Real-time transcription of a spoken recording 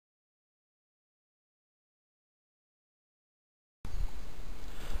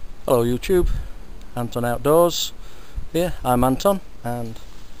Hello YouTube, Anton Outdoors here. I'm Anton and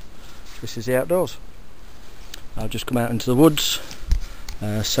this is the outdoors. I've just come out into the woods,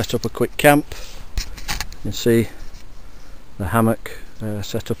 set up a quick camp. You can see the hammock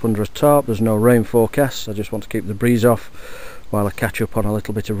set up under a tarp. There's no rain forecast, I just want to keep the breeze off while I catch up on a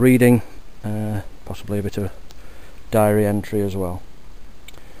little bit of reading, possibly a bit of diary entry as well.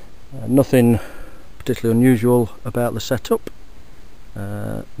 Nothing particularly unusual about the setup.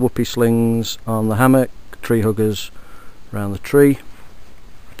 Whoopee slings on the hammock, tree huggers around the tree.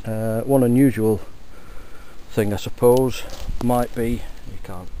 One unusual thing I suppose might be, you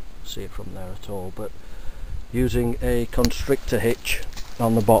can't see it from there at all, but using a Constrictor hitch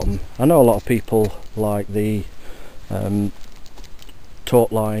on the bottom. I know a lot of people like the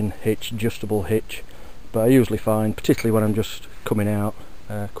taut line hitch, adjustable hitch, but I usually find, particularly when I'm just coming out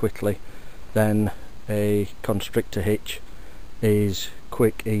quickly, then a Constrictor hitch is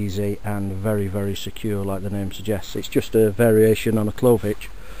quick, easy and very, very secure, like the name suggests. It's just a variation on a Clove hitch,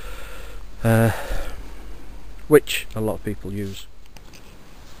 which a lot of people use.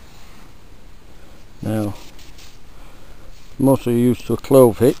 Now, mostly used to a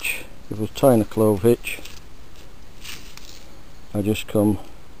Clove hitch. If I was tying a Clove hitch, I just come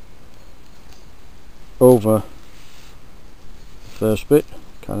over the first bit,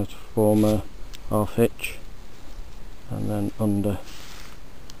 kind of to form a half hitch, and then under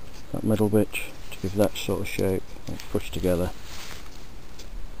that middle bit to give that sort of shape, and push together.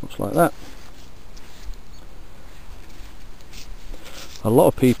 Looks like that. A lot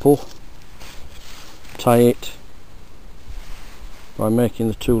of people tie it by making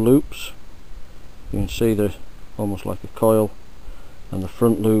the two loops. You can see they're almost like a coil, and the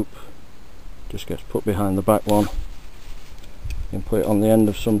front loop just gets put behind the back one. You can put it on the end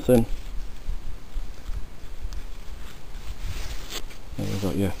of something. And you've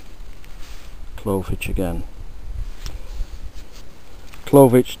got your Clove hitch again.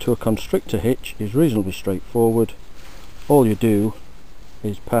 Clove hitch to a Constrictor hitch is reasonably straightforward. All you do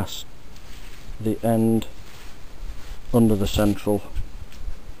is pass the end under the central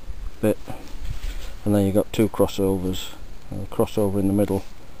bit, and then you've got two crossovers, a crossover in the middle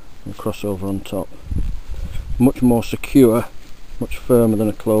and a crossover on top. Much more secure, much firmer than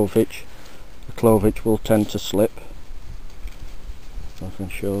a Clove hitch. A Clove hitch will tend to slip. I can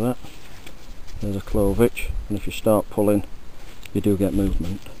show that. There's a Clove hitch, and if you start pulling, you do get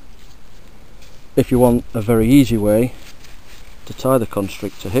movement. If you want a very easy way to tie the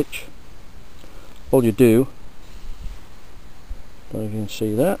Constrictor hitch, all you do, I don't know if you can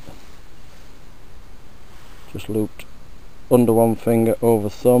see that, just looped under one finger, over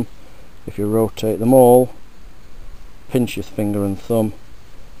thumb. If you rotate them all, pinch your finger and thumb,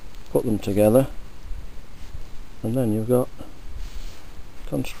 put them together, and then you've got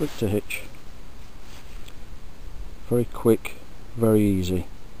Constrictor hitch. Very quick, very easy,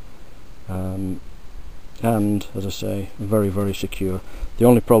 and as I say, very, very secure. The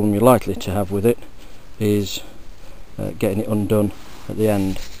only problem you're likely to have with it is getting it undone at the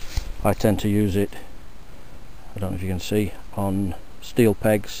end. I tend to use it, I don't know if you can see, on steel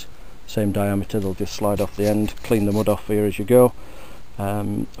pegs, same diameter. They'll just slide off the end, clean the mud off here as you go,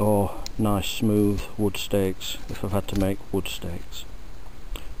 or nice smooth wood stakes if I've had to make wood stakes.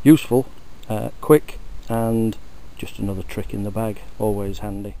 Useful, quick, and just another trick in the bag, always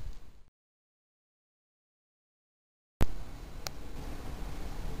handy.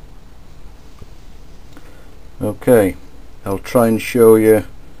 Okay, I'll try and show you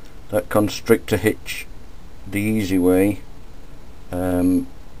that Constrictor hitch the easy way, a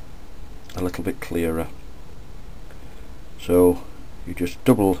little bit clearer. So you just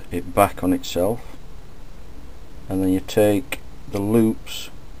double it back on itself, and then you take the loops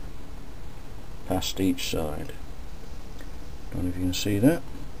past each side. Don't know if you can see that.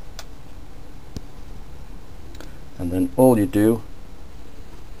 And then all you do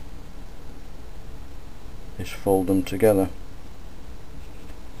is fold them together.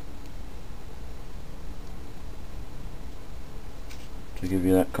 To give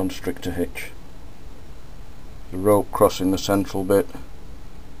you that Constrictor hitch. The rope crossing the central bit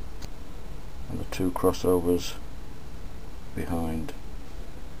and the two crossovers behind,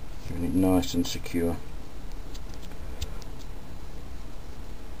 giving it nice and secure.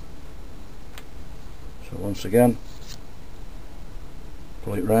 So once again,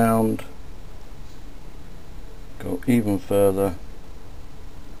 pull it round, go even further,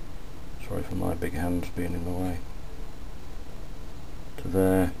 sorry for my big hands being in the way, to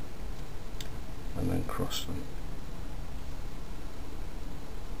there, and then cross them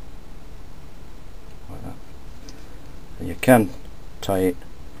like that. And you can tie it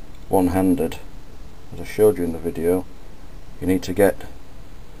one-handed. As I showed you in the video, you need to get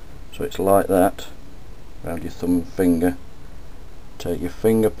so it's like that around your thumb and finger. Take your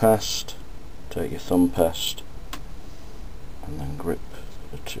finger past, take your thumb past, and then grip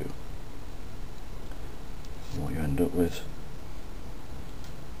the two. And what you end up with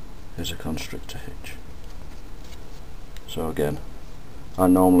is a Constrictor Hitch. So again, I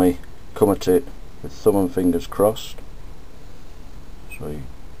normally come at it with thumb and fingers crossed, so you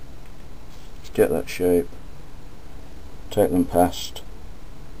get that shape, take them past,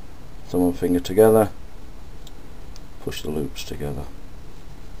 thumb and finger together, push the loops together.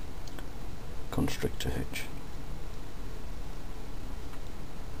 Constrictor Hitch.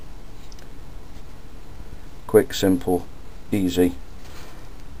 Quick, simple, easy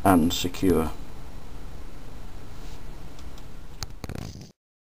and secure.